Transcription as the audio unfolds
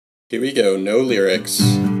Here we go, no lyrics.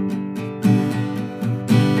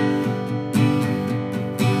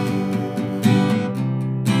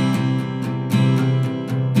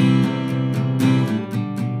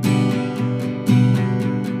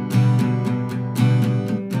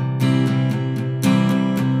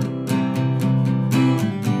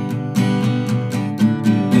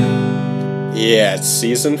 Yeah, it's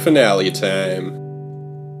season finale time.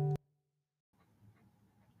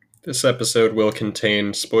 This episode will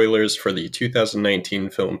contain spoilers for the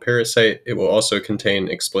 2019 film Parasite. It will also contain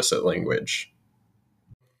explicit language.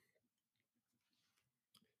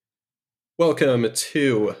 Welcome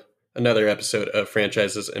to another episode of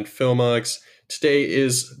Franchises and Filmogs. Today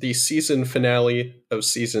is the season finale of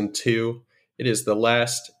season 2. It is the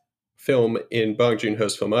last film in Bong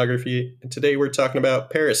Joon-ho's filmography. And today we're talking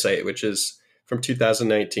about Parasite, which is from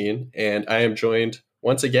 2019. And I am joined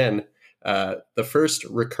once again, the first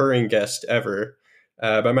recurring guest ever,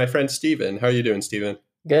 by my friend Steven. How are you doing, Steven?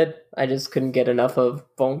 Good. I just couldn't get enough of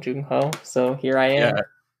Bong Joon-ho, so here I am. Yeah,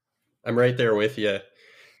 I'm right there with you.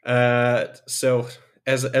 So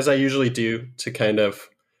as I usually do to kind of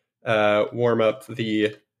warm up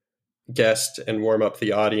the guest and warm up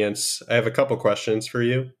the audience, I have a couple questions for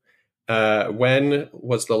you. When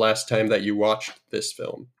was the last time that you watched this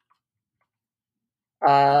film?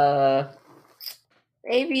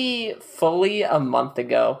 Maybe fully a month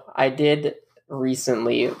ago. I did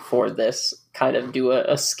recently for this kind of do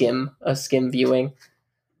a skim viewing.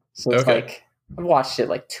 So it's like I've watched it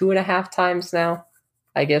like 2.5 times now.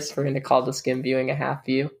 I guess we're going to call the skim viewing a half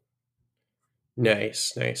view.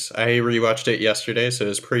 Nice. I rewatched it yesterday, so it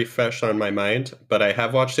was pretty fresh on my mind, but I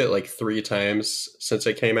have watched it like 3 times since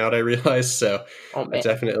it came out, I realized, so I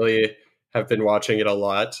definitely have been watching it a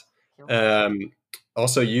lot.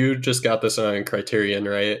 Also, you just got this on Criterion,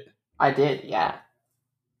 right? I did, yeah.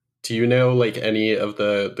 Do you know like any of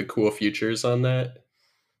the cool features on that?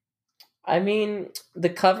 I mean, the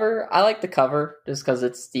cover, I like the cover just because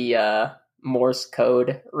it's the Morse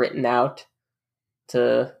code written out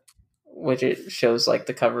to which it shows like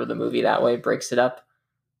the cover of the movie that way, breaks it up.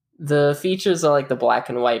 The features are like the black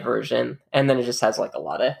and white version, and then it just has like a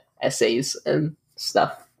lot of essays and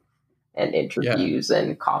stuff and interviews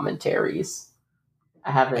and commentaries. I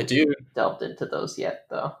haven't delved into those yet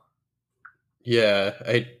though. Yeah,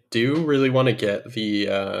 I do really want to get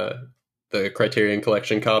the Criterion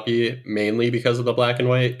Collection copy, mainly because of the black and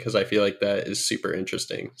white, because I feel like that is super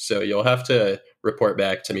interesting. So you'll have to report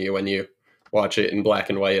back to me when you watch it in black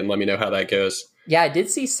and white and let me know how that goes. Yeah, I did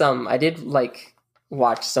see some. I did like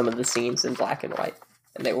watch some of the scenes in black and white,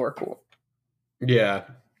 and they were cool. Yeah.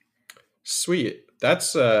 Sweet.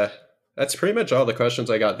 That's pretty much all the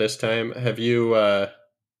questions I got this time. Have you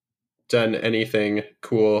done anything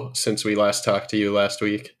cool since we last talked to you last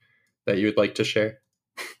week that you would like to share?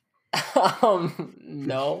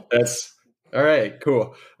 No. That's all right.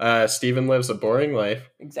 Cool. Steven lives a boring life.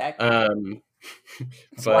 Exactly.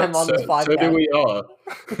 That's why I'm on this podcast. So do we all.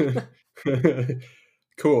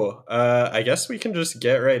 Cool. I guess we can just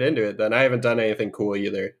get right into it then. I haven't done anything cool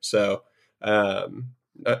either, so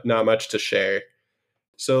not much to share.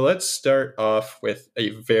 So let's start off with a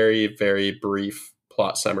very, very brief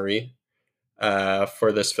plot summary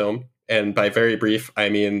for this film. And by very brief, I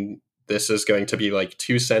mean this is going to be like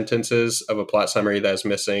 2 sentences of a plot summary that is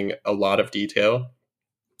missing a lot of detail.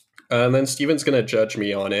 And then Steven's going to judge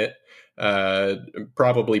me on it,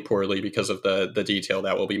 probably poorly because of the detail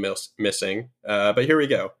that will be missing. But here we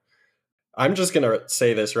go. I'm just going to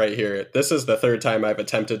say this right here. This is the 3rd time I've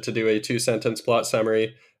attempted to do a 2-sentence plot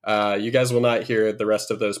summary. You guys will not hear the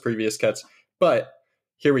rest of those previous cuts, but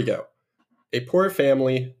here we go. A poor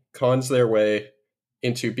family cons their way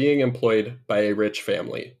into being employed by a rich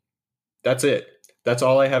family. That's it. That's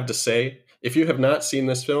all I have to say. If you have not seen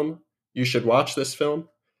this film, you should watch this film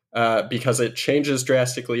because it changes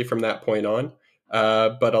drastically from that point on.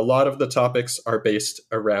 But a lot of the topics are based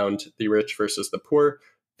around the rich versus the poor.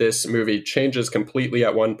 This movie changes completely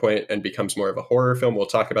at one point and becomes more of a horror film. We'll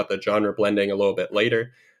talk about the genre blending a little bit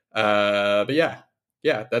later. But yeah,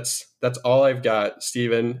 that's all I've got.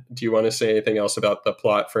 Steven, do you want to say anything else about the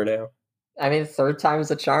plot for now? I mean, 3rd time's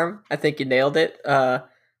the charm. I think you nailed it.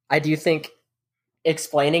 I do think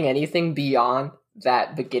explaining anything beyond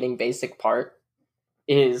that beginning basic part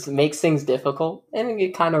makes things difficult, and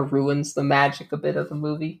it kind of ruins the magic a bit of the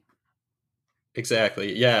movie.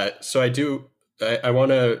 Exactly. Yeah. So I want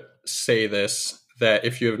to say this, that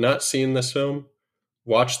if you have not seen this film,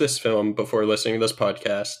 watch this film before listening to this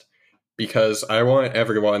podcast, because I want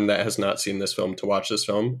everyone that has not seen this film to watch this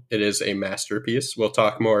film. It is a masterpiece. We'll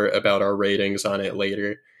talk more about our ratings on it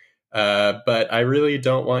later. But I really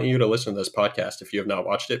don't want you to listen to this podcast if you have not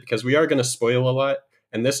watched it, because we are going to spoil a lot.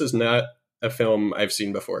 And this is not a film I've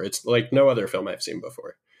seen before. It's like no other film I've seen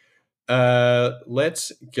before.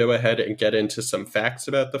 Let's go ahead and get into some facts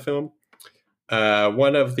about the film.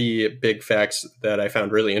 One of the big facts that I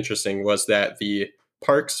found really interesting was that the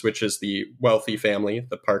Parks, which is the wealthy family,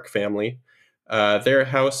 the Park family, their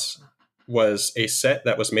house was a set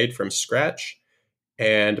that was made from scratch.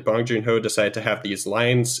 And Bong Joon-ho decided to have these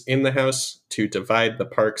lines in the house to divide the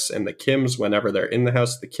Parks and the Kims whenever they're in the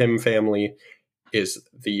house. The Kim family is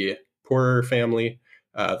the poorer family,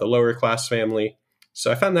 the lower class family. So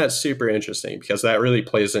I found that super interesting because that really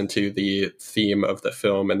plays into the theme of the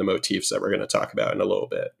film and the motifs that we're going to talk about in a little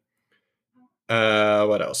bit.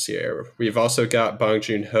 What else here? We've also got Bong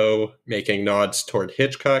Joon-ho making nods toward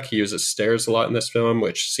Hitchcock. He uses stairs a lot in this film,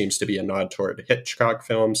 which seems to be a nod toward Hitchcock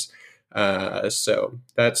films. So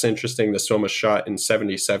that's interesting. This film was shot in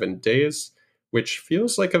 77 days, which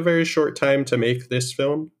feels like a very short time to make this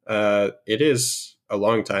film. It is a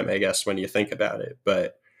long time, I guess, when you think about it,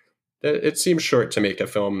 but it seems short to make a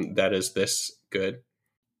film that is this good.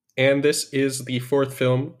 And this is the fourth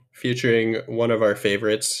film featuring one of our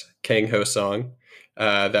favorites, Kang Ho Song,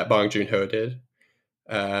 that Bong Joon-ho did.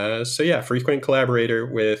 So yeah, frequent collaborator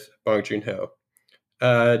with Bong Joon-ho.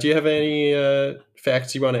 Do you have any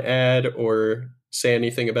facts you want to add or say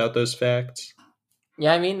anything about those facts?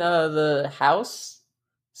 Yeah, I mean, the house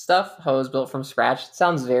stuff, how it was built from scratch, it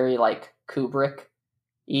sounds very like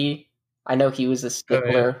Kubrick-y. I know he was a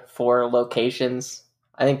stickler for locations.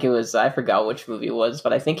 I think it was, I forgot which movie it was,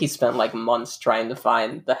 but I think he spent like months trying to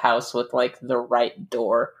find the house with like the right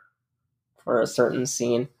door for a certain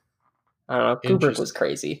scene. I don't know. Kubrick was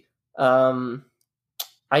crazy. I don't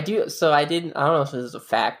know if this is a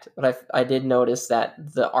fact, but I did notice that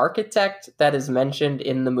the architect that is mentioned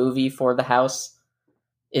in the movie for the house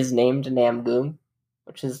is named Namgoong,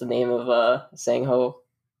 which is the name of Sang-ho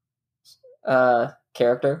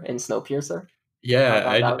character in Snowpiercer.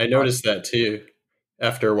 Yeah, I noticed that too.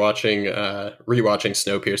 After watching, rewatching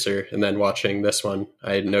Snowpiercer and then watching this one,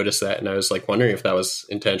 I noticed that and I was like wondering if that was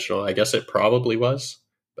intentional. I guess it probably was,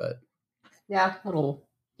 but yeah, little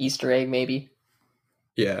Easter egg maybe.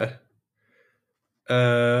 Yeah.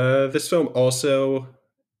 This film also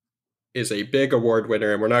is a big award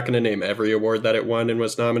winner, and we're not going to name every award that it won and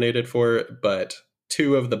was nominated for, but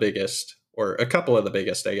two of the biggest, or a couple of the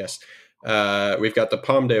biggest, I guess. We've got the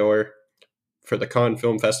Palme d'Or for the Cannes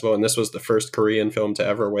Film Festival, and this was the first Korean film to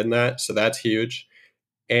ever win that, so that's huge.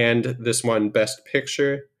 And this won Best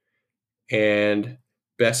Picture and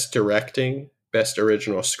Best Directing, Best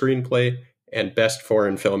Original Screenplay, and Best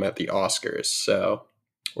Foreign Film at the Oscars,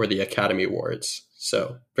 or the Academy Awards.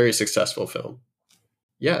 So very successful film.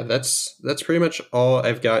 Yeah, that's pretty much all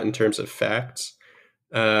I've got in terms of facts.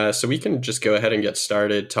 So we can just go ahead and get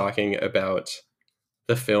started talking about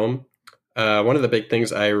the film. One of the big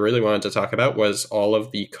things I really wanted to talk about was all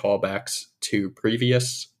of the callbacks to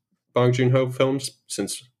previous Bong Joon-ho films,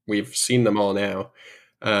 since we've seen them all now.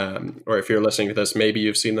 Or if you're listening to this, maybe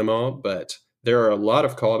you've seen them all, but there are a lot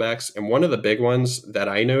of callbacks. And one of the big ones that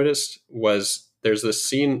I noticed was there's this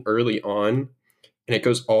scene early on, and it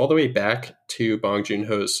goes all the way back to Bong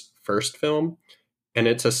Joon-ho's first film. And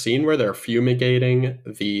it's a scene where they're fumigating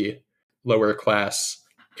the lower class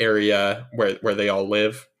area where they all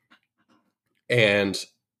live. And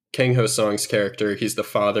Kang Ho Song's character, he's the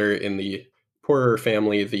father in the poorer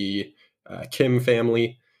family, the Kim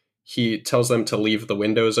family. He tells them to leave the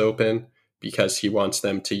windows open because he wants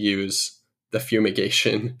them to use the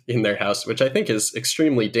fumigation in their house, which I think is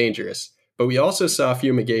extremely dangerous. But we also saw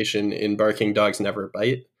fumigation in Barking Dogs Never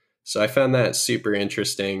Bite. So I found that super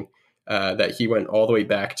interesting that he went all the way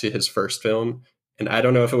back to his first film. And I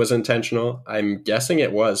don't know if it was intentional. I'm guessing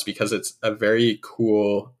it was, because it's a very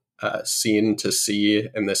cool scene to see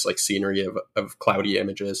in this like scenery of cloudy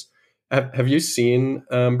images. Have you seen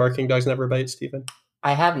Barking Dogs Never Bite, Stephen?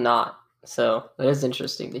 I have not. So it is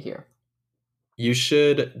interesting to hear. You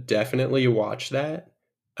should definitely watch that.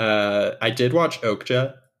 I did watch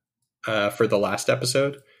Okja for the last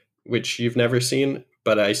episode, which you've never seen,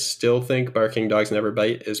 but I still think Barking Dogs Never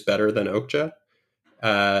Bite is better than Okja.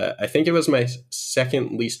 I think it was my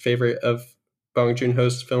second least favorite of Bong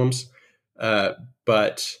Joon-ho's films,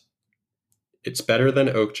 but it's better than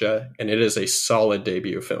Okja, and it is a solid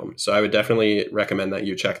debut film. So I would definitely recommend that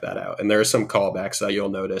you check that out. And there are some callbacks that you'll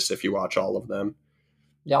notice if you watch all of them.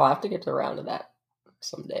 Yeah, I'll have to get around to that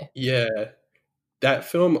someday. Yeah. That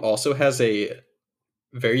film also has a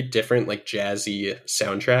very different, like, jazzy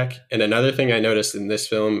soundtrack. And another thing I noticed in this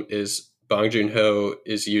film is Bong Joon-ho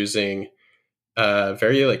is using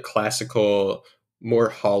very like classical more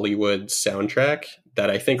Hollywood soundtrack that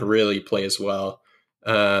I think really plays well.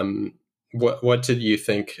 What did you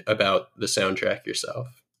think about the soundtrack yourself?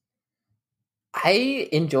 I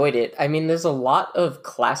enjoyed it. I mean, there's a lot of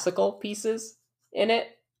classical pieces in it,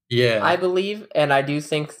 I Yeah, believe, and I do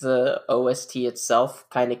think the OST itself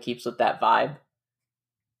kind of keeps with that vibe.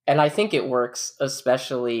 And I think it works,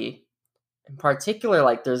 especially in particular,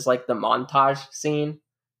 like there's like the montage scene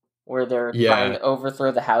where they're trying yeah, to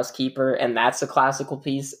overthrow the housekeeper, and that's a classical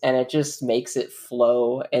piece, and it just makes it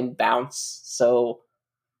flow and bounce so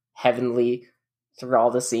heavenly through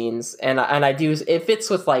all the scenes. And I do, it fits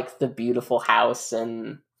with like the beautiful house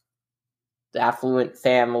and the affluent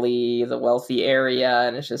family, the wealthy area,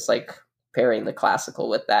 and it's just like pairing the classical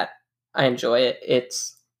with that. I enjoy it.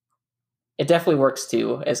 It definitely works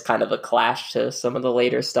too as kind of a clash to some of the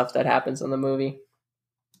later stuff that happens in the movie.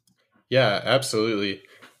 yeah, absolutely.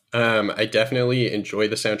 I definitely enjoy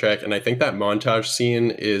the soundtrack, and I think that montage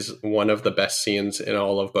scene is one of the best scenes in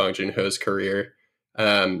all of Bong Joon Ho's career.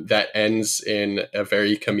 That ends in a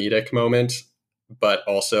very comedic moment, but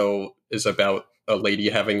also is about a lady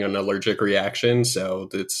having an allergic reaction. So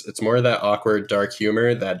it's more of that awkward, dark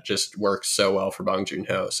humor that just works so well for Bong Joon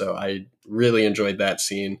Ho. So I really enjoyed that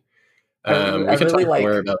scene. I We can really talk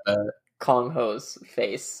more like about that. Kong Ho's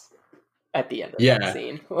face at the end of that Yeah,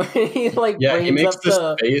 scene when he like yeah, he brings makes up this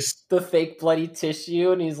face. the fake bloody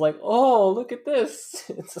tissue and he's like, "Oh, look at this!"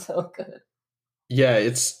 It's so good. Yeah,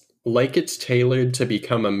 it's like it's tailored to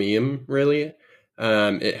become a meme, really.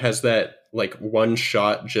 It has that like one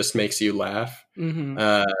shot just makes you laugh. Mm-hmm.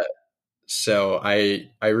 Uh, so I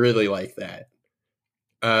really like that.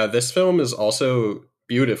 This film is also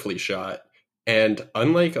beautifully shot, and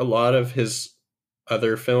unlike a lot of his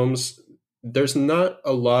other films, there's not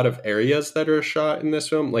a lot of areas that are shot in this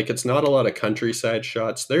film. Like it's not a lot of countryside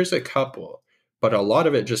shots. There's a couple, but a lot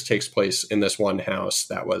of it just takes place in this one house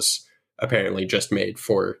that was apparently just made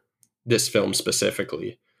for this film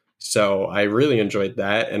specifically. So I really enjoyed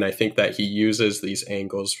that, and I think that he uses these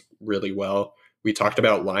angles really well. We talked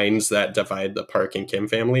about lines that divide the Park and Kim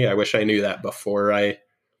family. I wish I knew that before I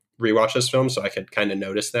rewatch this film so I could kind of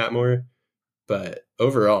notice that more. But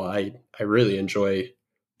overall, I really enjoy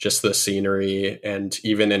just the scenery, and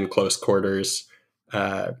even in close quarters,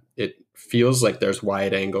 it feels like there's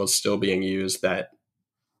wide angles still being used that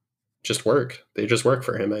just work. They just work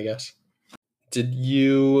for him, I guess. Did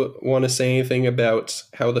you want to say anything about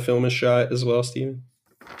how the film is shot as well, Steven?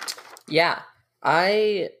 Yeah,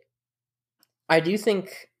 I I do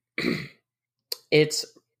think it's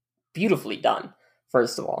beautifully done.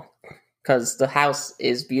 First of all, because the house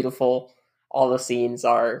is beautiful, all the scenes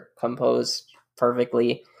are composed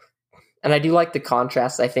perfectly, and I do like the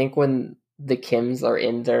contrast. I think when the Kims are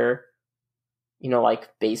in their, like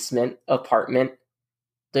basement apartment,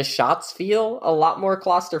 the shots feel a lot more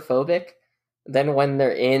claustrophobic than when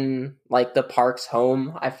they're in like the Park's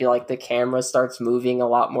home. I feel like the camera starts moving a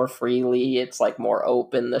lot more freely. It's like more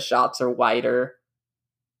open. The shots are wider,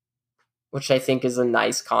 which I think is a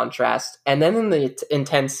nice contrast. And then in the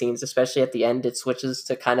intense scenes, especially at the end, it switches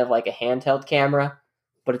to kind of like a handheld camera,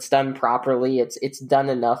 but it's done properly. It's done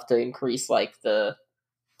enough to increase like the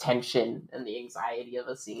tension and the anxiety of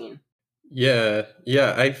a scene. Yeah,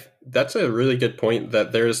 yeah, I that's a really good point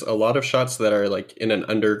that there's a lot of shots that are like in an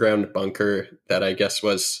underground bunker that I guess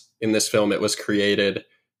was in this film it was created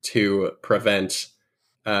to prevent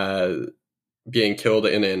uh being killed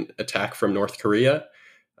in an attack from North Korea.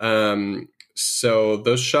 So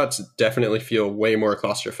those shots definitely feel way more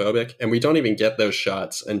claustrophobic, and we don't even get those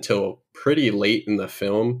shots until pretty late in the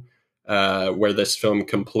film, where this film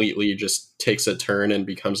completely just takes a turn and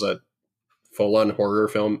becomes a full on horror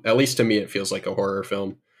film. At least to me, it feels like a horror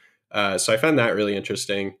film. So I find that really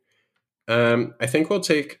interesting. I think we'll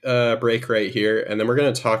take a break right here, and then we're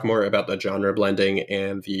going to talk more about the genre blending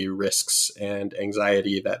and the risks and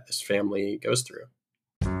anxiety that this family goes through.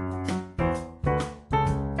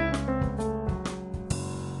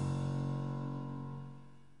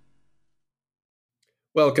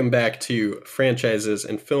 Welcome back to Franchises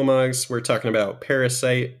and Filmogs. We're talking about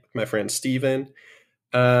Parasite, my friend Steven.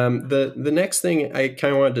 The next thing I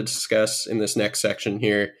kind of wanted to discuss in this next section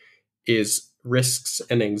here is risks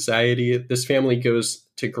and anxiety. This family goes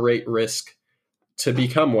to great risk to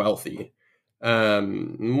become wealthy.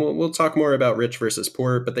 We'll talk more about rich versus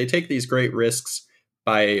poor, but they take these great risks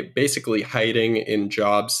by basically hiding in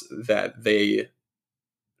jobs that they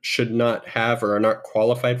should not have or are not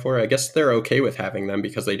qualified for. I guess they're okay with having them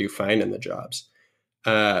because they do fine in the jobs.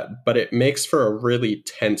 But it makes for a really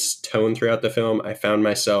tense tone throughout the film. I found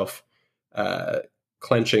myself uh,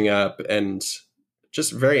 clenching up and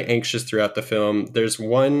just very anxious throughout the film. There's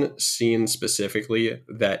one scene specifically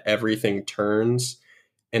that everything turns,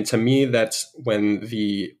 and to me, that's when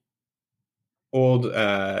the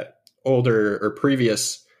older or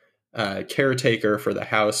previous caretaker for the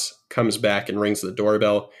house comes back and rings the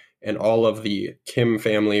doorbell, and all of the Kim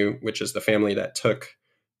family, which is the family that took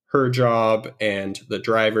her job and the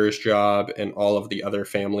driver's job and all of the other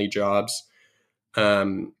family jobs,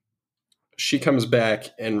 she comes back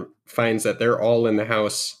and finds that they're all in the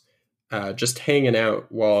house just hanging out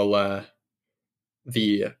while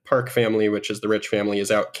the Park family, which is the rich family,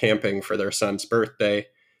 is out camping for their son's birthday.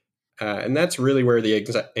 And that's really where the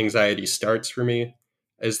anxiety starts for me.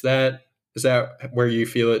 Is that where you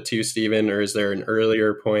feel it too, Stephen, or is there an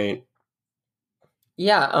earlier point?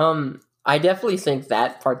 Yeah, I definitely think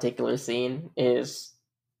that particular scene is,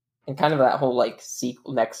 and kind of that whole like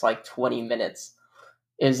next like 20 minutes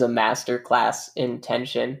is a masterclass in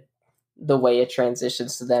tension. The way it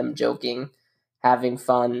transitions to them joking, having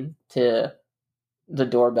fun, to the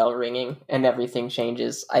doorbell ringing, and everything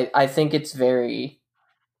changes. I think it's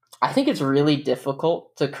really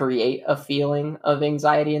difficult to create a feeling of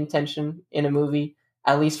anxiety and tension in a movie.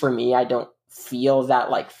 At least for me, I don't feel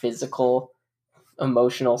that like physical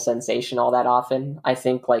emotional sensation all that often. I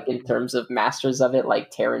think like in terms of masters of it,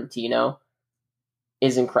 like Tarantino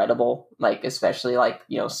is incredible. Like especially like,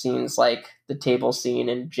 scenes like the table scene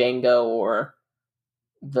in Django or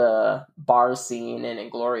the bar scene in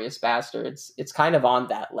Inglourious Bastards. It's kind of on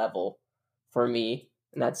that level for me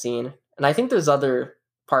in that scene. And I think there's other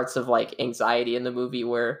parts of like anxiety in the movie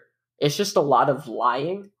where it's just a lot of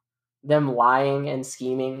lying, them lying and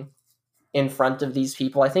scheming in front of these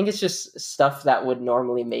people. I think it's just stuff that would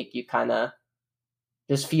normally make you kind of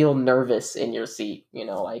just feel nervous in your seat,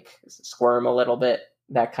 like squirm a little bit,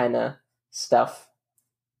 that kind of stuff.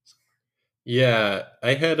 Yeah,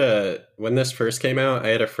 when this first came out, I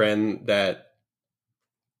had a friend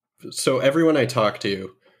so everyone I talked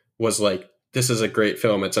to was like, this is a great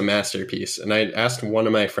film, it's a masterpiece. And I asked one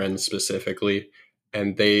of my friends specifically,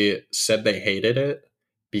 and they said they hated it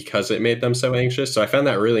because it made them so anxious. So I found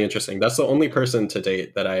that really interesting. That's the only person to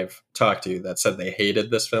date that I've talked to that said they hated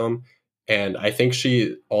this film. And I think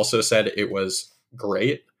she also said it was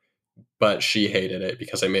great, but she hated it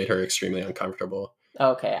because it made her extremely uncomfortable.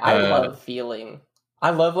 Okay, I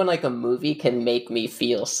love when like a movie can make me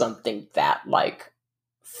feel something that like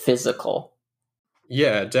physical.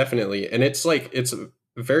 Yeah, definitely. And it's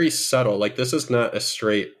very subtle. Like this is not a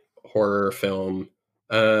straight horror film.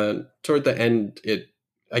 Toward the end,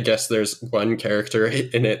 I guess there's one character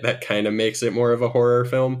in it that kind of makes it more of a horror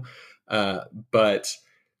film. But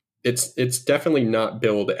it's definitely not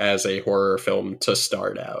billed as a horror film to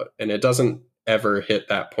start out, and it doesn't ever hit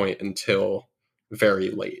that point until very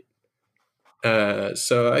late.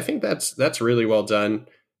 So I think that's really well done.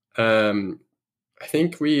 I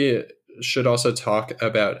think we should also talk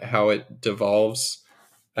about how it devolves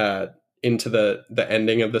uh, into the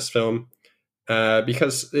ending of this film,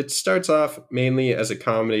 because it starts off mainly as a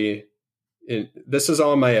comedy. This is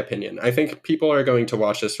all my opinion. I think people are going to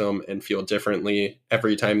watch this film and feel differently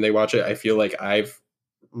every time they watch it. I feel like I've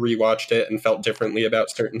rewatched it and felt differently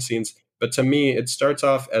about certain scenes. But to me, it starts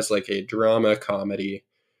off as like a drama comedy,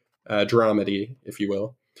 dramedy, if you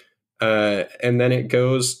will. And then it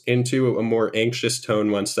goes into a more anxious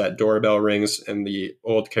tone once that doorbell rings and the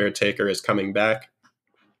old caretaker is coming back.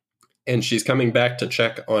 And she's coming back to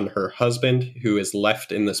check on her husband, who is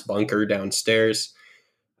left in this bunker downstairs.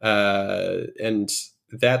 And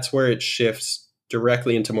that's where it shifts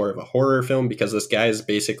directly into more of a horror film because this guy's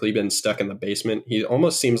basically been stuck in the basement. He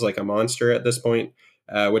almost seems like a monster at this point,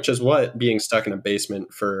 which is what being stuck in a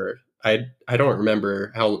basement for. I don't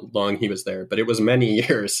remember how long he was there, but it was many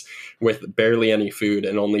years with barely any food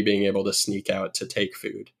and only being able to sneak out to take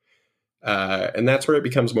food. And that's where it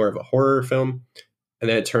becomes more of a horror film. And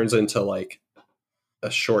then it turns into like a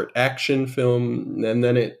short action film. And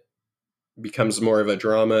then it becomes more of a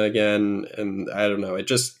drama again. And I don't know, it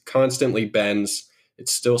just constantly bends.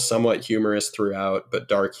 It's still somewhat humorous throughout, but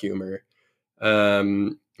dark humor.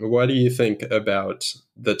 What do you think about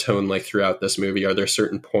the tone like throughout this movie? Are there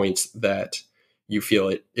certain points that you feel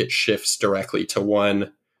it shifts directly to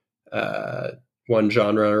one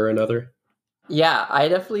genre or another? Yeah, I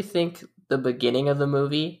definitely think the beginning of the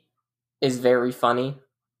movie is very funny.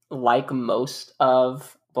 Like most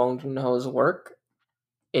of Bong Joon-ho's work,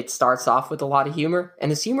 it starts off with a lot of humor, and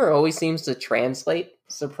his humor always seems to translate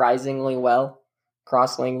surprisingly well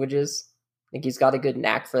across languages. I think he's got a good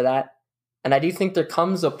knack for that. And I do think there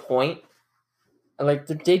comes a point, like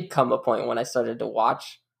there did come a point when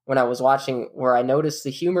I was watching, where I noticed the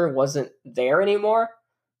humor wasn't there anymore.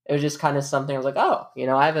 It was just kind of something I was like, oh,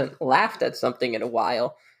 I haven't laughed at something in a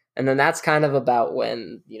while. And then that's kind of about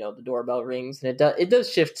when, the doorbell rings, and it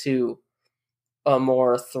does shift to a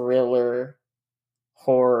more thriller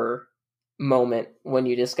horror moment when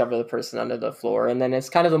you discover the person under the floor. And then it's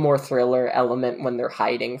kind of a more thriller element when they're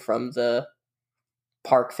hiding from the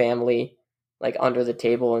Park family, like under the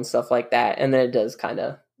table and stuff like that. And then it does kind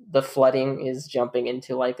of, the flooding is jumping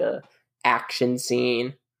into like a action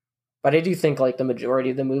scene. But I do think like the majority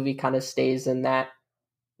of the movie kind of stays in that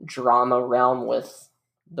drama realm with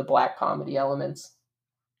the black comedy elements.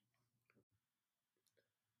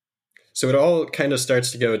 So it all kind of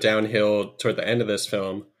starts to go downhill toward the end of this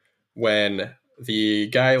film when the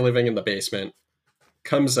guy living in the basement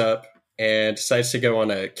comes up and decides to go on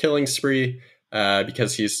a killing spree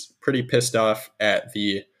because he's pretty pissed off at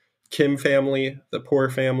the Kim family, the poor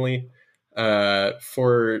family,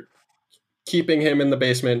 for keeping him in the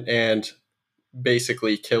basement and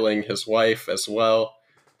basically killing his wife as well.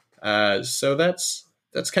 So that's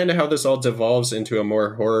kind of how this all devolves into a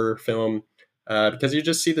more horror film, because you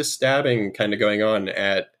just see the stabbing kind of going on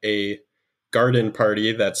at a garden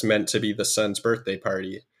party that's meant to be the son's birthday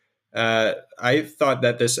party. I thought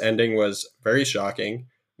that this ending was very shocking.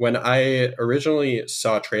 When I originally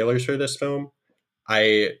saw trailers for this film,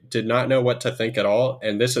 I did not know what to think at all,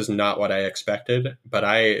 and this is not what I expected, but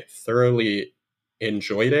I thoroughly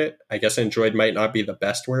enjoyed it. I guess enjoyed might not be the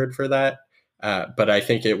best word for that, but I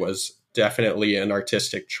think it was definitely an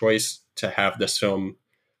artistic choice to have this film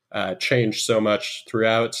change so much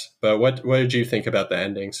throughout. But what did you think about the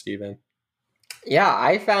ending, Stephen? Yeah,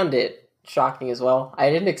 I found it shocking as well. I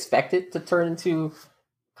didn't expect it to turn into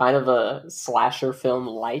kind of a slasher film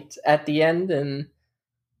light at the end, and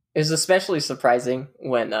it was especially surprising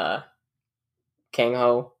when Kang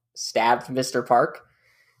Ho stabbed Mr. Park.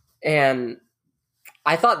 And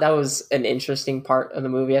I thought that was an interesting part of the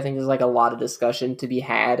movie. I think there's like a lot of discussion to be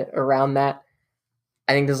had around that.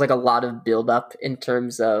 I think there's like a lot of build up in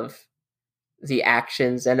terms of the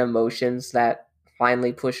actions and emotions that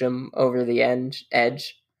finally push him over the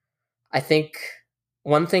edge. I think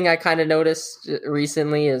one thing I kind of noticed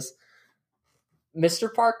recently is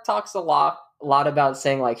Mr. Park talks a lot about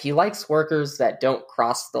saying like he likes workers that don't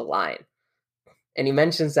cross the line. And he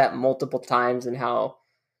mentions that multiple times and how,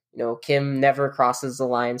 Kim never crosses the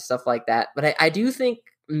line, stuff like that. But I do think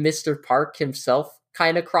Mr. Park himself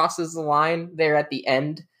kind of crosses the line there at the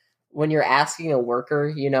end when you're asking a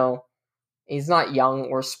worker, he's not young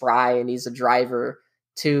or spry and he's a driver,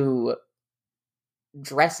 to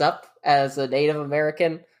dress up as a Native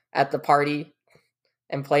American at the party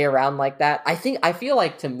and play around like that. I feel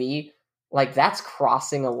like, to me, like that's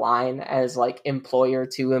crossing a line as like employer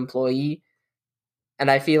to employee.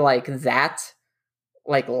 And I feel like that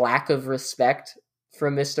like lack of respect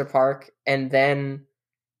from Mr. Park, and then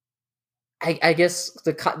I guess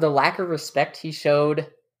the lack of respect he showed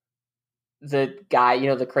the guy,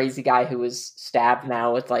 the crazy guy who was stabbed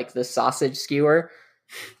now with like the sausage skewer.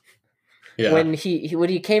 Yeah. When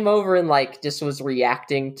he came over and like just was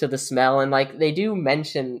reacting to the smell, and like they do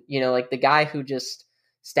mention, like the guy who just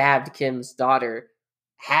stabbed Kim's daughter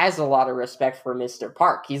has a lot of respect for Mr.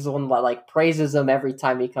 Park. He's the one that like praises him every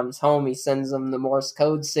time he comes home. He sends him the Morse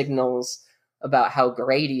code signals about how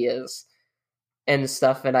great he is and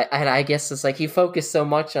stuff. And I guess it's like he focused so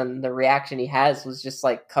much on the reaction he has was just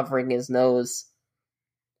like covering his nose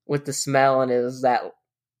with the smell, and it was that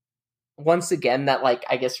once again that like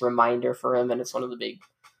I guess reminder for him, and it's one of the big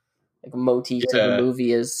like motifs of the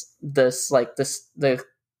movie is this like the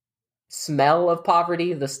smell of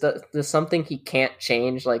poverty, the something he can't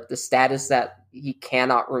change, like the status that he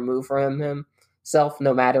cannot remove from himself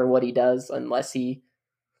no matter what he does unless he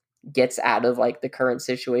gets out of like the current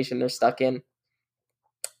situation they're stuck in.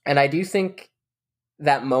 And I do think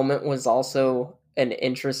that moment was also an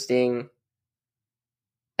interesting,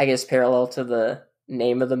 I guess, parallel to the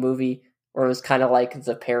name of the movie, where it was kind of like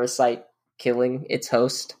the parasite killing its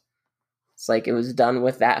host. It's like it was done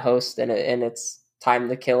with that host, and it's time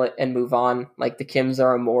to kill it and move on. Like the Kims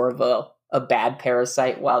are more of a bad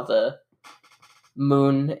parasite, while the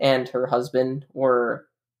Moon and her husband were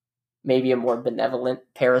maybe a more benevolent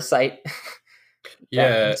parasite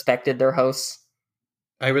that respected their hosts.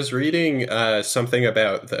 I was reading something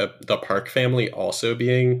about the Park family also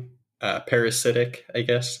being parasitic, I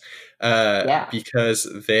guess, because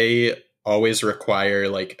they always require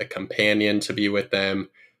like a companion to be with them.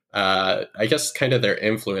 I guess kind of their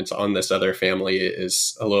influence on this other family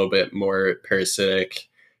is a little bit more parasitic,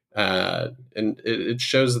 and it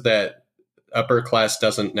shows that upper class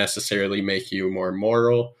doesn't necessarily make you more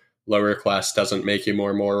moral. Lower class doesn't make you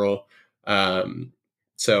more moral.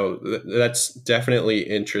 So that's definitely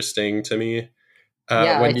interesting to me.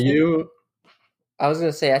 Yeah, When you, I was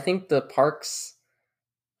gonna say I think the parks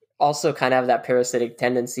also kind of have that parasitic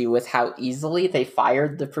tendency with how easily they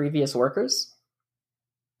fired the previous workers.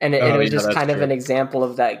 And it oh was yeah, just that's kind of true. an example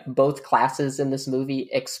of that both classes in this movie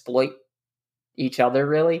exploit each other,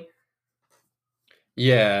 really.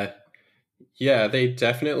 Yeah, yeah, they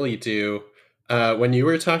definitely do. When you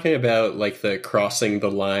were talking about like the crossing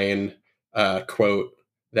the line quote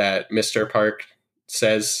that Mr. Park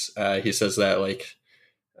says, he says that like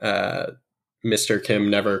uh, Mr. Kim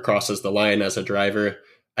never crosses the line as a driver.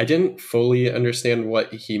 I didn't fully understand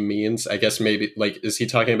what he means. I guess maybe like is he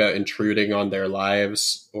talking about intruding on their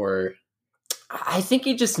lives or I think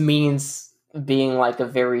he just means being like a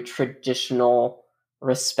very traditional,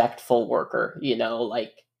 respectful worker,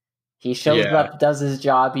 like he shows yeah, up, does his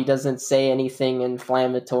job, he doesn't say anything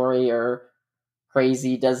inflammatory or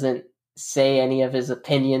crazy, doesn't say any of his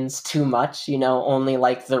opinions too much, only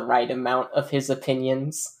like the right amount of his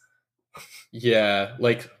opinions. yeah,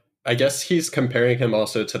 like I guess he's comparing him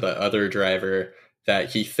also to the other driver that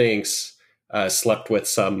he thinks slept with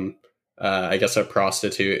some I guess a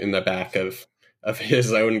prostitute in the back of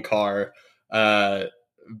his own car. Uh,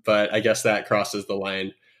 but I guess that crosses the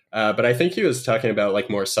line. But I think he was talking about like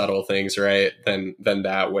more subtle things, right? Than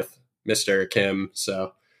that with Mr. Kim.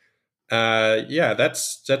 So yeah,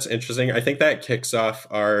 that's interesting. I think that kicks off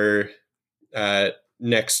our uh,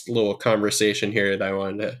 next little conversation here that I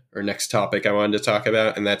wanted to, or next topic I wanted to talk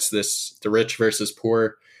about, and that's this the rich versus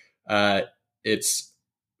poor. It's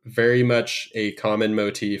very much a common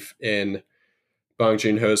motif in Bong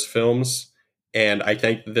Joon Ho's films, and I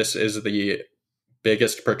think this is the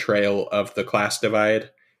biggest portrayal of the class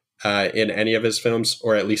divide in any of his films,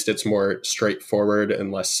 or at least it's more straightforward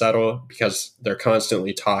and less subtle because they're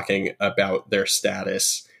constantly talking about their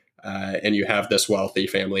status. And you have this wealthy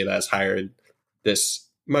family that has hired this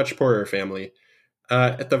much poorer family.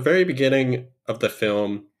 At the very beginning of the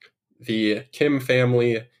film, the Kim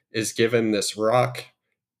family is given this rock,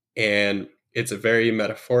 and it's very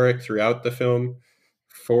metaphoric throughout the film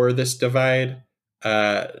for this divide.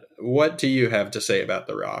 Uh, what do you have to say about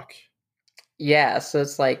the rock? Yeah, so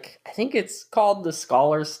it's like I think it's called the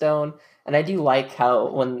Scholar Stone, and I do like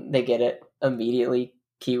how when they get it immediately,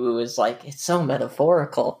 Kiwoo is like, it's so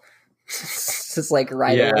metaphorical. It's just like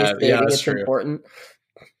right away Yeah, yeah, stating that's it's true. important.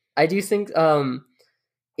 I do think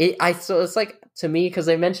so it's like to me because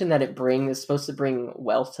I mentioned that it's supposed to bring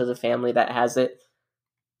wealth to the family that has it,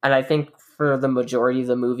 and I think for the majority of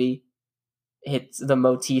the movie, it's the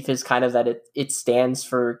motif is kind of that it stands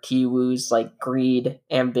for Kiwoo's like greed,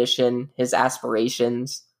 ambition, his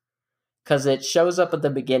aspirations because it shows up at the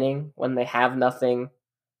beginning when they have nothing,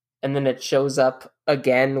 and then it shows up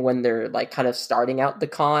again when they're like kind of starting out the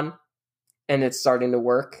con and it's starting to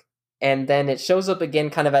work, and then it shows up again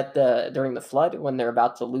kind of at the during the flood when they're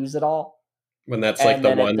about to lose it all, When that's like and the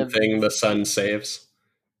then at one the thing the sun saves.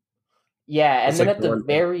 yeah, and That's then like at the the one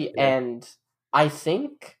thing. very Yeah. end, I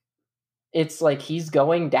think it's like he's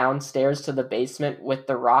going downstairs to the basement with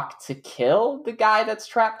the rock to kill the guy that's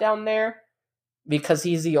trapped down there because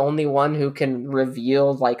he's the only one who can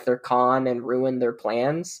reveal like their con and ruin their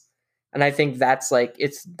plans. And I think that's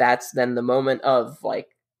then the moment of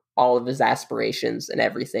like all of his aspirations and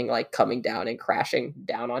everything like coming down and crashing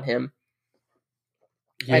down on him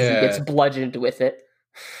as he gets Yeah. bludgeoned with it.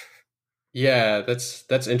 Yeah,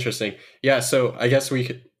 that's interesting. Yeah, so I guess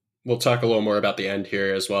we'll talk a little more about the end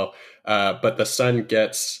here as well. But the son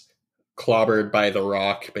gets clobbered by the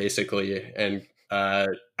rock basically, and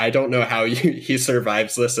I don't know how he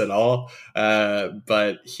survives this at all.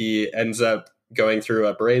 But he ends up going through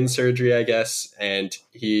a brain surgery, I guess, and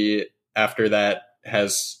he after that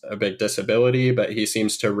has a big disability, but he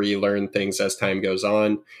seems to relearn things as time goes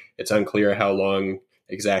on. It's unclear how long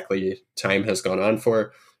exactly time has gone on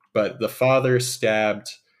for, but the father stabbed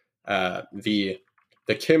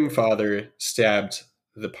the Kim father stabbed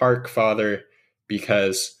the Park father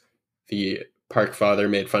because the Park father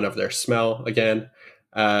made fun of their smell again,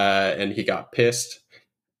 and he got pissed,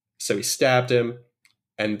 so he stabbed him,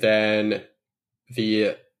 and then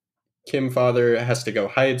the Kim father has to go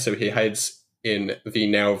hide, so he hides in the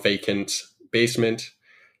now vacant basement,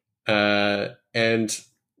 and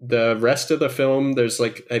the rest of the film, there's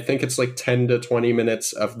like I think it's like 10 to 20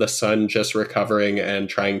 minutes of the son just recovering and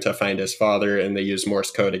trying to find his father, and they use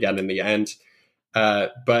Morse code again in the end.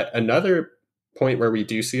 But another point where we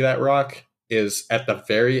do see that rock is at the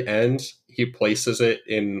very end. He places it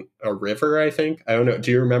in a river, I think. I don't know.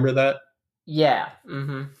 Do you remember that? Yeah.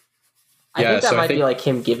 I Yeah, think that so I might be think like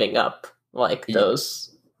him giving up like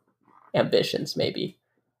those ambitions maybe.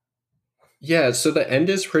 Yeah, so the end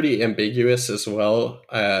is pretty ambiguous as well,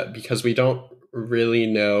 because we don't really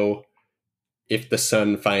know if the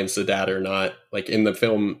son finds the dad or not. Like in the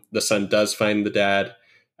film, the son does find the dad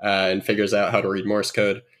and figures out how to read Morse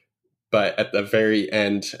code. But at the very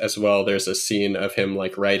end as well, there's a scene of him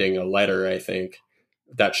like writing a letter, I think,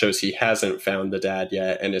 that shows he hasn't found the dad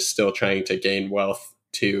yet and is still trying to gain wealth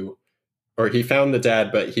to, or he found the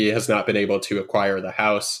dad, but he has not been able to acquire the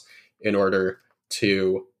house in order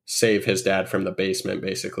to save his dad from the basement,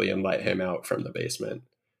 basically, and let him out from the basement.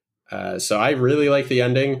 So I really like the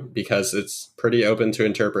ending because it's pretty open to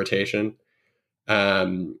interpretation.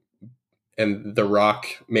 Um, and The Rock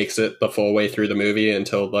makes it the full way through the movie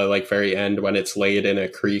until the like very end when it's laid in a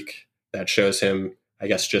creek that shows him, I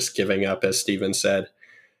guess, just giving up, as Steven said,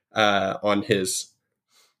 on his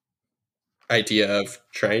idea of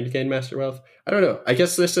trying to gain master wealth. I don't know. I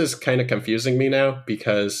guess this is kind of confusing me now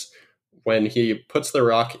because when he puts the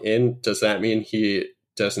rock in, does that mean he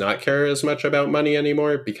does not care as much about money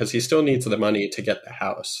anymore? Because he still needs the money to get the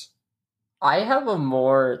house. I have a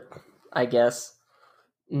more, I guess,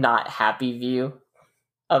 not happy view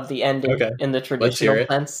of the ending in the traditional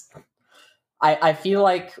sense. I feel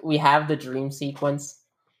like we have the dream sequence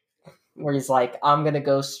where he's like, I'm going to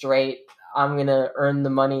go straight. I'm going to earn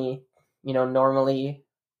the money, normally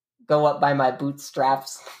go up by my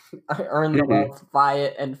bootstraps, earn the wealth, buy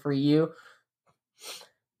it, and free you.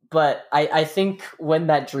 But I think when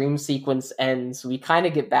that dream sequence ends, we kind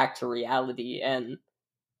of get back to reality. And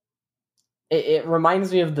it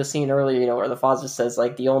reminds me of the scene earlier, where the father says,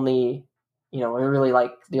 like, the only, really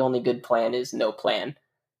like the only good plan is no plan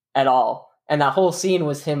at all. And that whole scene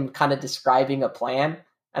was him kind of describing a plan.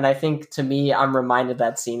 And I think, to me, I'm reminded of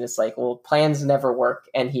that scene. It's like, well, plans never work.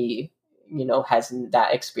 And he, has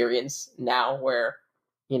that experience now where,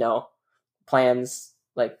 plans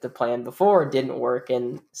like the plan before didn't work.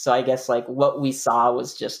 And so I guess like what we saw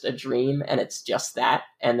was just a dream and it's just that.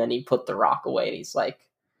 And then he put the rock away and he's like,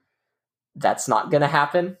 that's not going to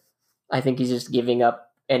happen. I think he's just giving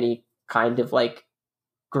up any kind of like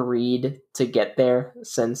greed to get there,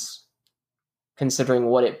 since considering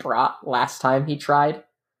what it brought last time he tried.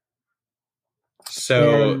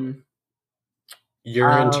 So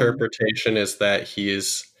your interpretation is that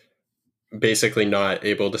he's basically not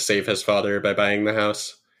able to save his father by buying the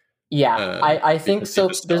house? Yeah, I think so.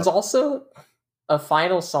 There's also a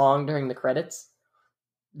final song during the credits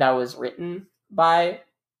that was written by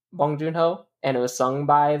Bong Joon-ho, and it was sung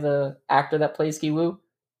by the actor that plays Ki-woo,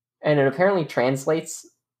 and it apparently translates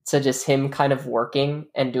to just him kind of working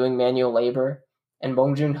and doing manual labor. And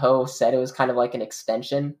Bong Joon-ho said it was kind of like an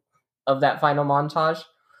extension of that final montage.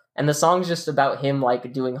 And the song's just about him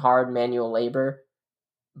like doing hard manual labor.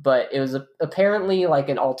 But it was apparently like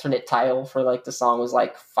an alternate title for like the song was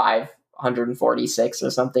like 546 or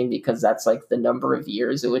something, because that's like the number of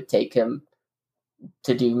years it would take him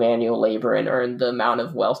to do manual labor and earn the amount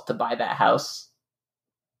of wealth to buy that house.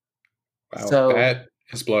 Wow, so that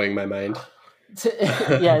is blowing my mind.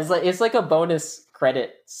 Yeah, it's like a bonus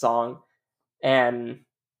credit song. And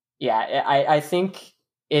yeah, I think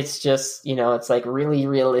it's just, it's like really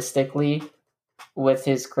realistically with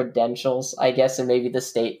his credentials, I guess, and maybe the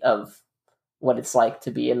state of what it's like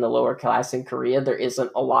to be in the lower class in Korea, there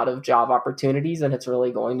isn't a lot of job opportunities and it's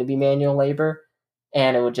really going to be manual labor,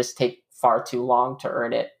 and it would just take far too long to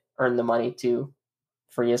earn the money to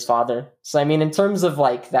free his father. So I mean, in terms of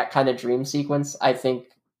like that kind of dream sequence, I think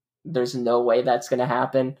there's no way that's going to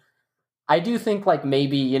happen. I do think like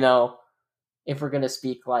maybe, if we're going to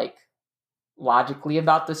speak like logically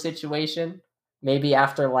about the situation, maybe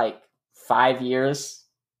after like 5 years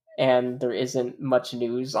and there isn't much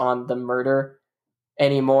news on the murder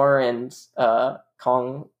anymore, and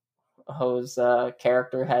Kong Ho's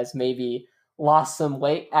character has maybe lost some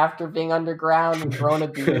weight after being underground and grown a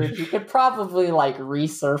beard, he could probably like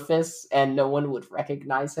resurface and no one would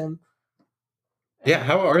recognize him. Yeah,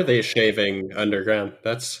 how are they shaving underground?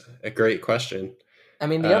 That's a great question. I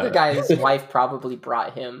mean, the other guy's wife probably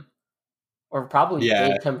brought him, or probably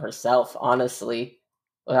gave him herself, honestly.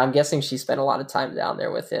 Well, I'm guessing she spent a lot of time down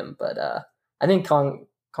there with him, but I think Kong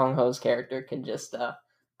Ho's character can just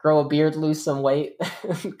grow a beard, lose some weight,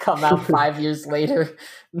 come out 5 years later.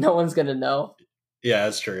 No one's going to know. Yeah,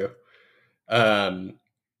 that's true.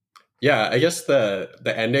 Yeah, I guess the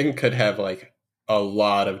ending could have like a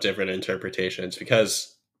lot of different interpretations,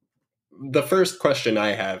 because the first question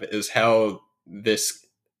I have is how this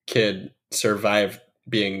kid survived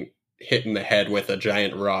being hit in the head with a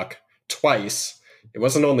giant rock twice. It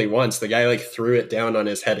wasn't only once. The guy like threw it down on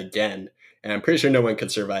his head again, and I'm pretty sure no one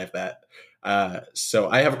could survive that. So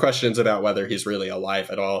I have questions about whether he's really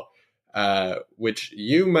alive at all, which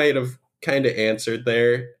you might have kind of answered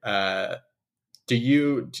there.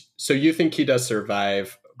 So you think he does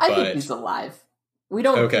survive? I think he's alive. We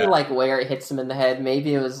don't feel like where it hits him in the head.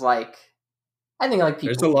 Maybe it was like, I think like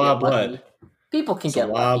people. There's a lot of blood. People can get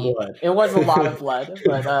lucky. It was a lot of blood,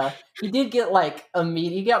 but he did get like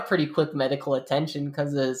he got pretty quick medical attention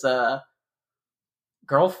because his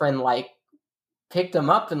girlfriend like picked him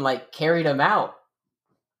up and like carried him out.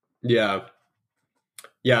 Yeah,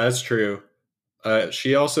 that's true.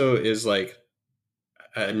 She also is like,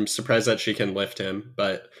 I'm surprised that she can lift him,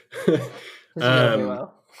 but yeah.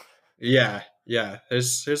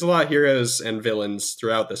 There's a lot of heroes and villains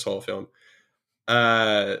throughout this whole film.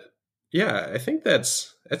 Yeah, I think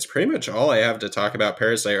that's pretty much all I have to talk about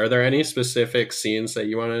Parasite. Are there any specific scenes that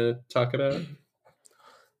you want to talk about?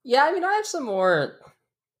 Yeah, I mean, I have some more,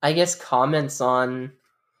 I guess, comments on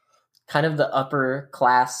kind of the upper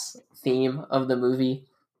class theme of the movie,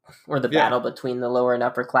 or the battle between the lower and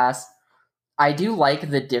upper class. I do like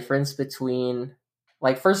the difference between,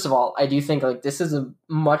 like, first of all, I do think like this is a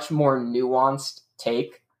much more nuanced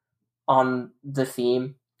take on the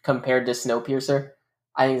theme compared to Snowpiercer.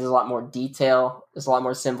 I think there's a lot more detail, there's a lot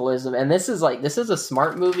more symbolism, and this is a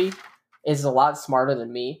smart movie. It's a lot smarter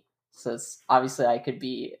than me, so obviously I could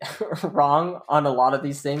be wrong on a lot of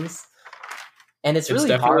these things, and it's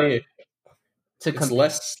really hard to compare.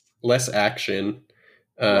 It's less action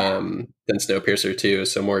than Snowpiercer 2,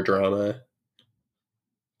 so more drama.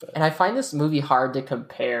 And I find this movie hard to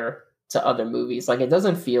compare to other movies. Like, it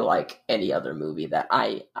doesn't feel like any other movie that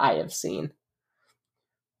I have seen.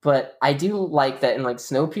 But I do like that in like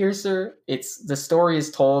Snowpiercer, the story is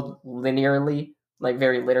told linearly, like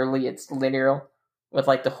very literally, it's linear with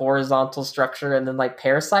like the horizontal structure. And then like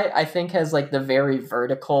Parasite, I think, has like the very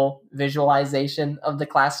vertical visualization of the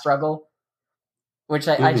class struggle, which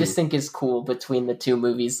I just think is cool between the two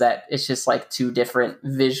movies, that it's just like two different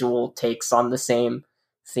visual takes on the same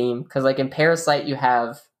theme. Because like in Parasite, you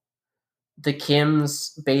have the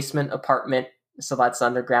Kim's basement apartment, so that's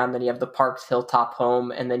underground. Then you have the Park's hilltop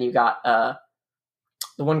home, and then you got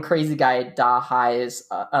the one crazy guy, Da Hai is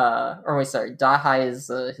Da Hai is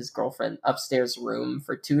his girlfriend upstairs room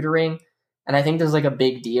for tutoring. And I think there's like a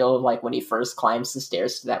big deal of like when he first climbs the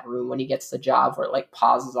stairs to that room when he gets the job, where it like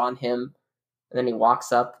pauses on him, and then he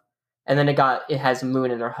walks up, and then it has Moon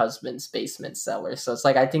and her husband's basement cellar. So it's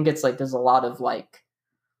like, I think it's like there's a lot of like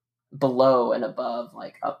below and above,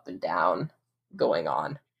 like up and down going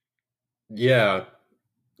on. Yeah,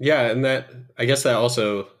 and that, I guess that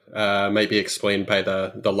also might be explained by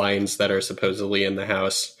the lines that are supposedly in the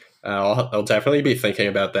house. I'll definitely be thinking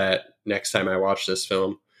about that next time I watch this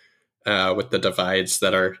film, with the divides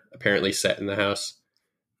that are apparently set in the house.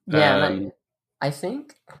 Yeah, and I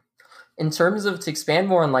think in terms of, to expand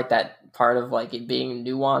more on like that part of like it being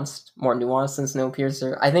more nuanced than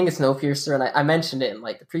Snowpiercer, I think it's Snowpiercer, and I mentioned it in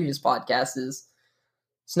like the previous podcast, is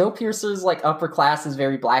Snowpiercer's like upper class is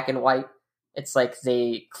very black and white. It's like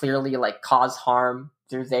they clearly like cause harm.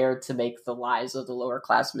 They're there to make the lives of the lower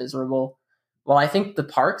class miserable. Well, I think the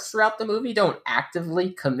Parks throughout the movie don't actively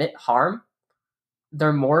commit harm.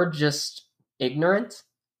 They're more just ignorant.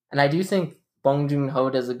 And I do think Bong Joon-ho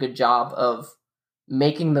does a good job of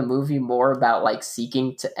making the movie more about like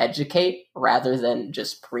seeking to educate rather than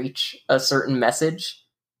just preach a certain message.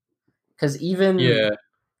 Because you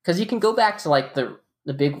can go back to like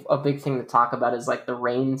a big thing to talk about is like the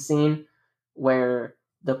rain scene, where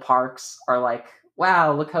the Parks are like,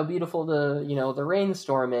 wow, look how beautiful the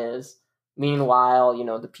rainstorm is. Meanwhile,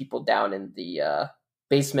 the people down in the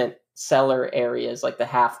basement cellar areas, like the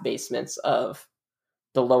half basements of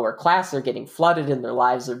the lower class, are getting flooded and their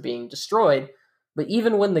lives are being destroyed. But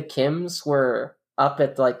even when the Kims were up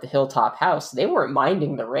at like the hilltop house, they weren't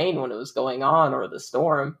minding the rain when it was going on, or the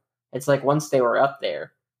storm. It's like once they were up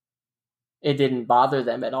there, it didn't bother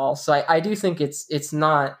them at all. So I do think it's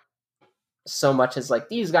not so much as like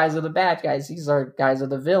these guys are the bad guys, these guys are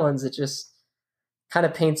the villains. It just kind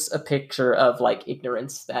of paints a picture of like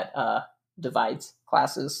ignorance that divides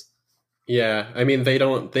classes. Yeah, I mean they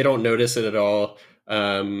don't notice it at all.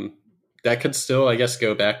 That could still, I guess,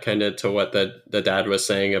 go back kind of to what the dad was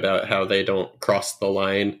saying about how they don't cross the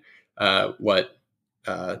line. What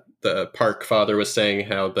the Park father was saying,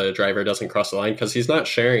 how the driver doesn't cross the line because he's not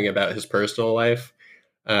sharing about his personal life,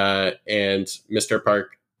 and Mr.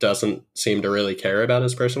 Park doesn't seem to really care about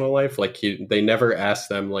his personal life. Like they never ask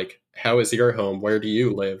them like, how is your home? Where do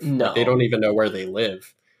you live? No. Like, they don't even know where they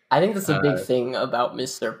live. I think that's a big thing about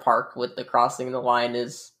Mr. Park with the crossing the line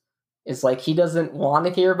is like he doesn't want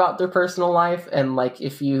to hear about their personal life, and like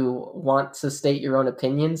if you want to state your own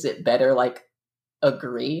opinions, it better like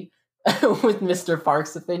agree with Mr.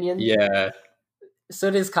 Park's opinion. Yeah. so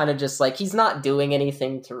it is kind of just like he's not doing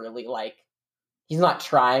anything to really like. He's not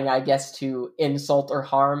trying, I guess, to insult or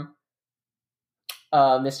harm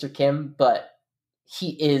Mr. Kim, but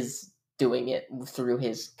he is doing it through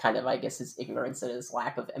his kind of, I guess, his ignorance and his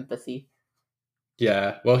lack of empathy.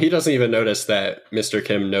 Yeah, well, he doesn't even notice that Mr.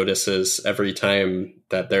 Kim notices every time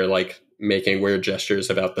that they're like making weird gestures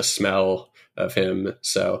about the smell of him.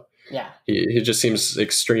 So yeah, he just seems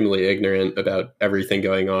extremely ignorant about everything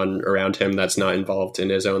going on around him that's not involved in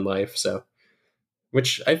his own life. So,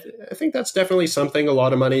 which I think that's definitely something a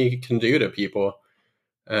lot of money can do to people.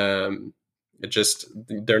 It just,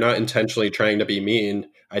 they're not intentionally trying to be mean.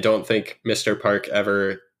 I don't think Mr. Park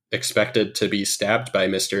ever expected to be stabbed by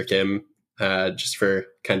Mr. Kim just for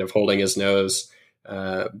kind of holding his nose.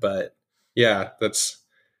 But yeah, that's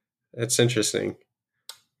interesting.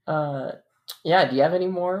 Yeah, do you have any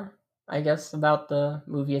more, I guess, about the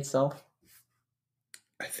movie itself?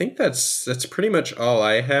 I think that's pretty much all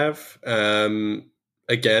I have.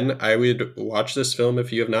 Again, I would watch this film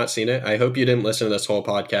if you have not seen it. I hope you didn't listen to this whole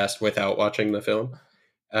podcast without watching the film.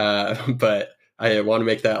 But I want to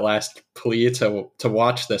make that last plea to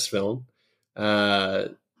watch this film.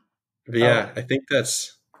 But yeah, I think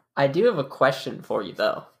that's. I do have a question for you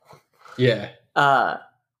though. Yeah.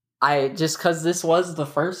 I just because this was the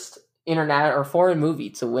first internet or foreign movie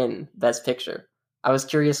to win Best Picture. I was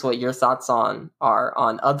curious what your thoughts are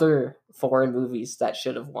on other foreign movies that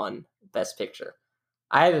should have won Best Picture.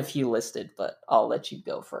 I have a few listed, but I'll let you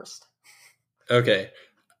go first. Okay.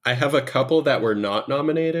 I have a couple that were not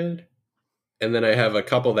nominated, and then I have a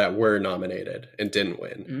couple that were nominated and didn't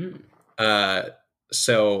win.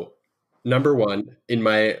 So number one, in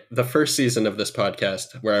the first season of this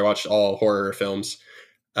podcast, where I watched all horror films,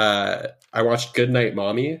 I watched Goodnight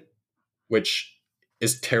Mommy, which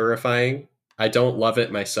is terrifying. I don't love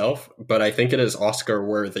it myself, but I think it is Oscar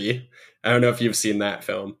worthy. I don't know if you've seen that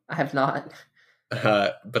film. I have not.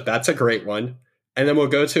 But that's a great one. And then we'll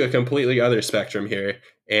go to a completely other spectrum here.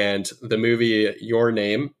 And the movie Your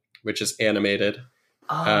Name, which is animated.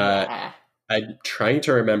 Yeah. I'm trying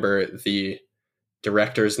to remember the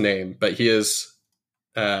director's name, but he is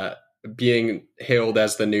being hailed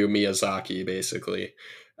as the new Miyazaki, basically.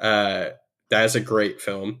 That is a great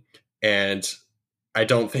film. And I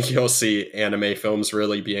don't think you'll see anime films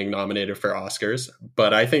really being nominated for Oscars,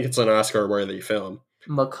 but I think it's an Oscar-worthy film.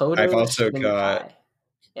 Makoto I've also Shinkai. got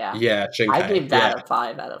Shinkai. I gave that a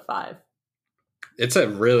 5 out of 5. It's a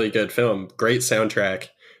really good film. Great soundtrack,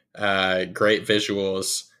 great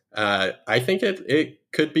visuals. I think it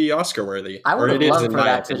could be Oscar worthy. I would have loved for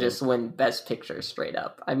that to just win Best Picture straight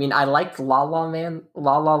up. I mean, I liked La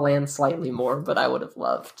La Land slightly more, but I would have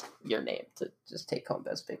loved Your Name to just take home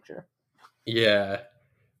Best Picture. Yeah,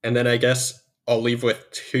 and then I guess I'll leave with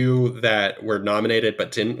two that were nominated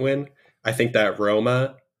but didn't win. I think that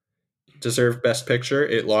Roma deserved Best Picture.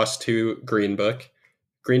 It lost to Green Book.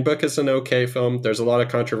 Green Book is an okay film. There's a lot of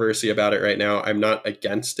controversy about it right now. I'm not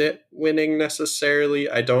against it winning necessarily.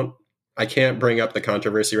 I can't bring up the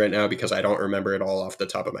controversy right now because I don't remember it all off the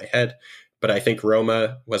top of my head. But I think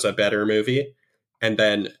Roma was a better movie. And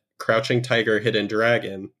then Crouching Tiger, Hidden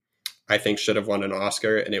Dragon, I think should have won an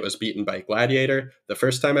Oscar, and it was beaten by Gladiator. The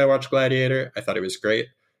first time I watched Gladiator, I thought it was great.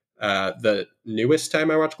 The newest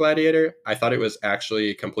time I watched Gladiator, I thought it was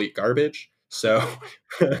actually complete garbage. So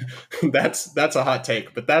that's a hot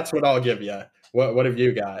take, but that's what I'll give you. What have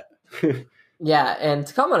you got? Yeah, and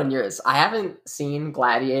to comment on yours, I haven't seen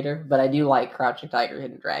Gladiator, but I do like Crouching Tiger,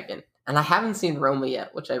 Hidden Dragon, and I haven't seen Roma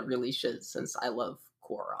yet, which I really should since I love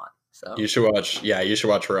Quaron. So you should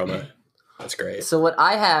watch Roma. That's great. So what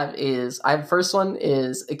I have is first one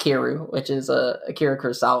is Akiru, which is a Akira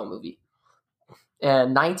Kurosawa movie.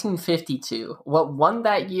 And 1952. What won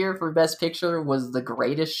that year for Best Picture was The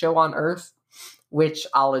Greatest Show on Earth, which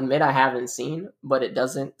I'll admit I haven't seen, but it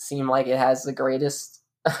doesn't seem like it has the greatest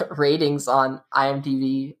ratings on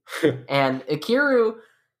IMDb. And Akiru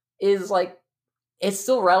is like, it's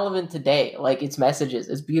still relevant today. Like, its messages,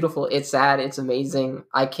 it's beautiful, it's sad, it's amazing.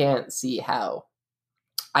 I can't see how.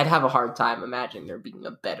 I'd have a hard time imagining there being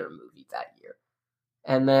a better movie that year.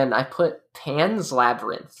 And then I put Pan's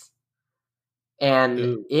Labyrinth.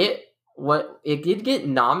 And it did get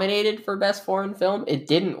nominated for Best Foreign Film. It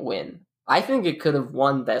didn't win. I think it could have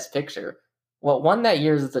won Best Picture. What won that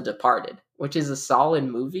year is The Departed, which is a solid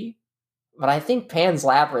movie. But I think Pan's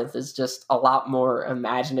Labyrinth is just a lot more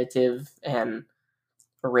imaginative and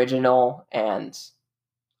original. And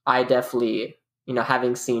I definitely,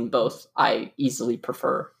 having seen both, I easily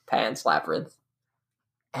prefer Pan's Labyrinth.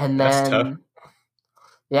 And then... That's tough.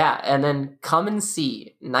 Yeah, and then Come and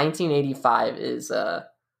See, 1985 is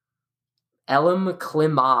Elem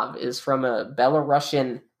Klimov is from a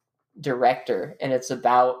Belarusian director, and it's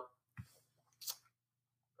about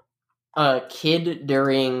a kid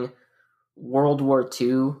during World War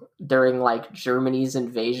II, during like Germany's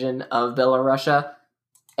invasion of Belarusia,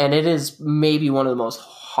 and it is maybe one of the most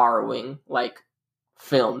harrowing like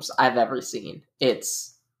films I've ever seen.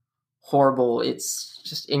 It's horrible. It's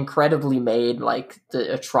just incredibly made. Like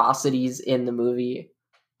the atrocities in the movie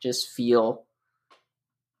just feel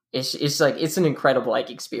it's like it's an incredible like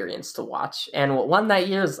experience to watch. And what won that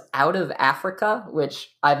year is Out of Africa,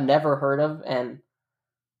 which I've never heard of. And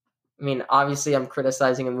I mean, obviously, I'm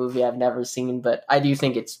criticizing a movie I've never seen, but I do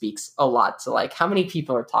think it speaks a lot to like how many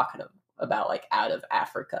people are talking about like Out of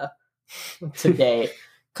Africa today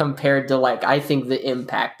compared to like I think the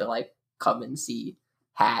impact that like Come and See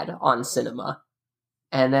had on cinema.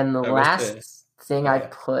 And then the last thing I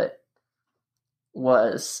put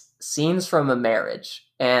was Scenes from a Marriage,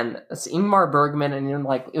 and it's Ingmar Bergman, and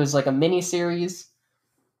like it was like a mini series,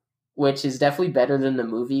 which is definitely better than the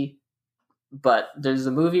movie. But there's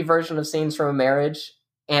a movie version of Scenes from a Marriage,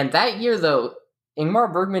 and that year though,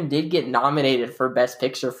 Ingmar Bergman did get nominated for Best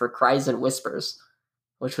Picture for Cries and Whispers,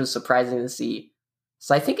 which was surprising to see.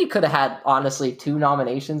 So I think he could have had honestly 2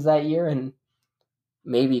 nominations that year, and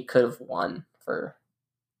maybe could have won for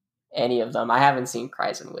any of them. I haven't seen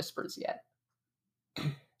Cries and Whispers yet.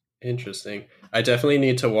 Interesting. I definitely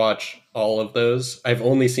need to watch all of those. I've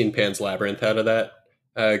only seen Pan's Labyrinth out of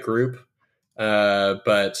that group,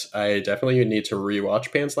 but I definitely need to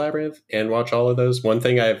rewatch Pan's Labyrinth and watch all of those. One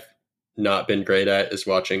thing I've not been great at is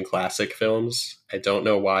watching classic films. I don't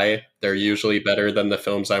know why. They're usually better than the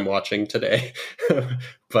films I'm watching today.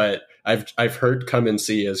 But I've heard Come and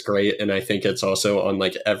See is great, and I think it's also on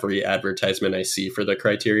like every advertisement I see for the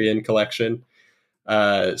Criterion Collection.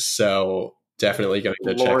 So definitely going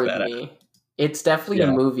to check that out. It's definitely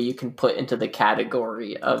a movie you can put into the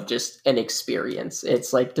category of just an experience.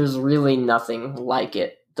 It's like there's really nothing like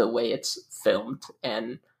it the way it's filmed,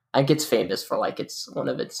 and I think it's famous for like it's one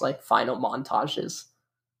of its like final montages.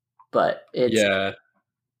 But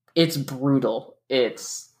it's brutal.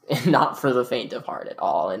 It's not for the faint of heart at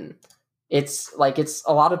all, and it's like it's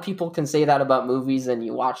a lot of people can say that about movies, and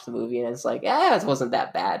you watch the movie and it's like, it wasn't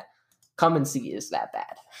that bad. Come and See is that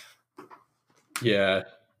bad. Yeah,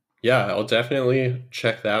 I'll definitely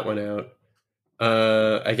check that one out.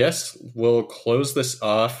 I guess we'll close this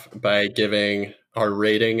off by giving our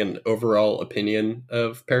rating and overall opinion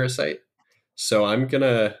of Parasite. So I'll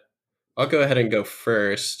go ahead and go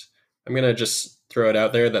first. I'm going to just throw it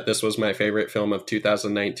out there that this was my favorite film of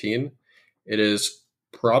 2019. It is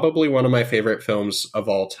probably one of my favorite films of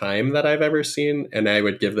all time that I've ever seen, and I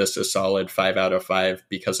would give this a solid 5 out of 5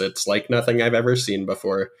 because it's like nothing I've ever seen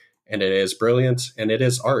before, and it is brilliant, and it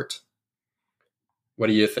is art. What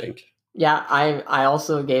do you think? Yeah, I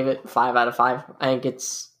also gave it 5 out of 5. I think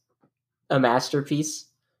it's a masterpiece.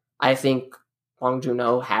 I think Bong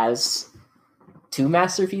Joon-ho has 2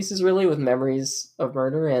 masterpieces really with Memories of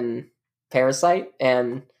Murder and Parasite,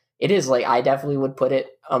 and it is like I definitely would put it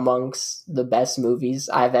amongst the best movies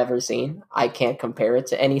I've ever seen. I can't compare it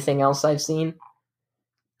to anything else I've seen.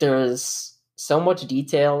 There's so much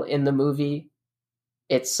detail in the movie.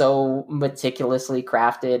 It's so meticulously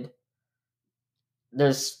crafted.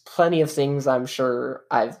 There's plenty of things I'm sure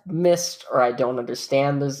I've missed or I don't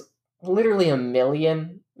understand. There's literally a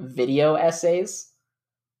million video essays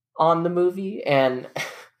on the movie, and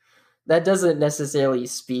that doesn't necessarily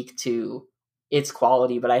speak to its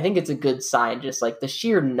quality, but I think it's a good sign, just like the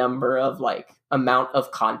sheer number of like amount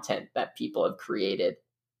of content that people have created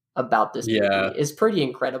about this movie is pretty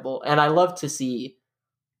incredible. And I love to see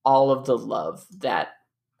all of the love that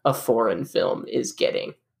a foreign film is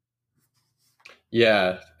getting.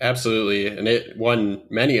 Yeah, absolutely. And it won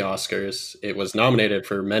many Oscars. It was nominated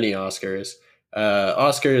for many Oscars.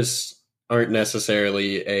 Oscars aren't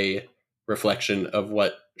necessarily a reflection of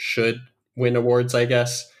what should win awards, I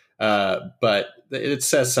guess. But it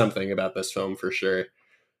says something about this film for sure.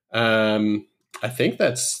 I think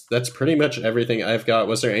that's pretty much everything I've got.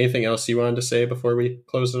 Was there anything else you wanted to say before we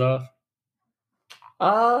close it off?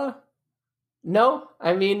 No.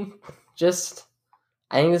 I mean,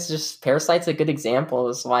 I think it's just Parasite's a good example.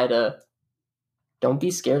 Is why don't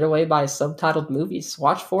be scared away by subtitled movies.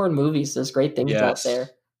 Watch foreign movies. There's great things out there,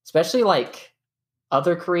 especially like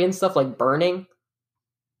other Korean stuff like Burning,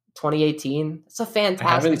 2018. It's a fantastic.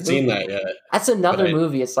 I haven't seen that yet. That's another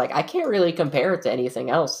movie. It's like I can't really compare it to anything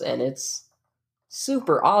else, and it's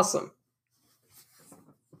super awesome.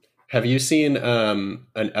 Have you seen An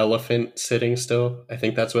Elephant Sitting Still? I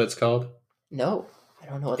think that's what it's called. No, I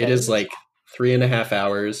don't know what it is. Like 3.5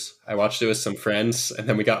 hours. I watched it with some friends, and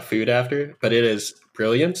then we got food after. But it is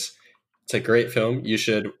brilliant. It's a great film. You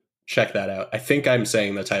should check that out. I think I'm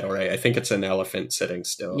saying the title right. I think it's An Elephant Sitting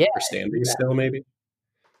Still or Standing Still, maybe.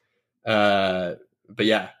 But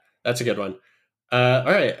yeah, that's a good one. All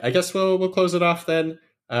right, I guess we'll close it off then.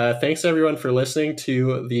 Thanks everyone for listening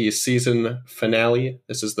to the season finale.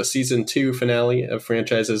 This is the season 2 finale of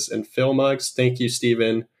Franchises and Filmogs. Thank you,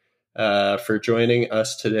 Stephen, for joining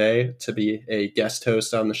us today to be a guest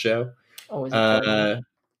host on the show. Always a pleasure.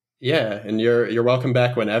 Yeah, and you're welcome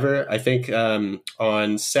back whenever. I think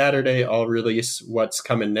on Saturday I'll release what's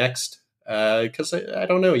coming next because I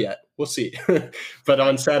don't know yet. We'll see. But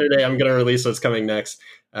on Saturday I'm going to release what's coming next,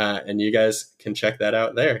 and you guys can check that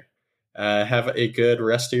out there. Have a good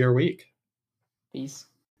rest of your week. Peace.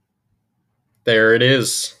 There it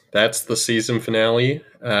is. That's the season finale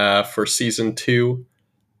for season 2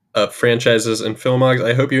 of Franchises and Filmogs.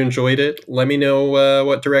 I hope you enjoyed it. Let me know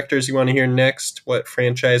what directors you want to hear next, what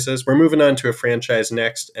franchises. We're moving on to a franchise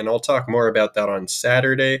next, and I'll talk more about that on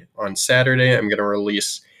Saturday. On Saturday, I'm going to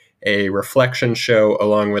release a reflection show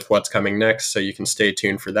along with what's coming next, so you can stay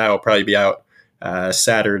tuned for that. It'll probably be out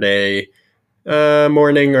Saturday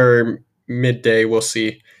morning or midday. We'll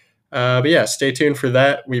see. But yeah, stay tuned for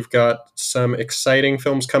that. We've got some exciting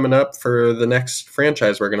films coming up for the next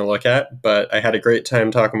franchise we're going to look at. But I had a great time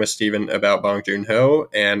talking with Stephen about Bong Joon-ho,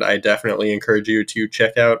 and I definitely encourage you to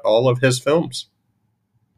check out all of his films.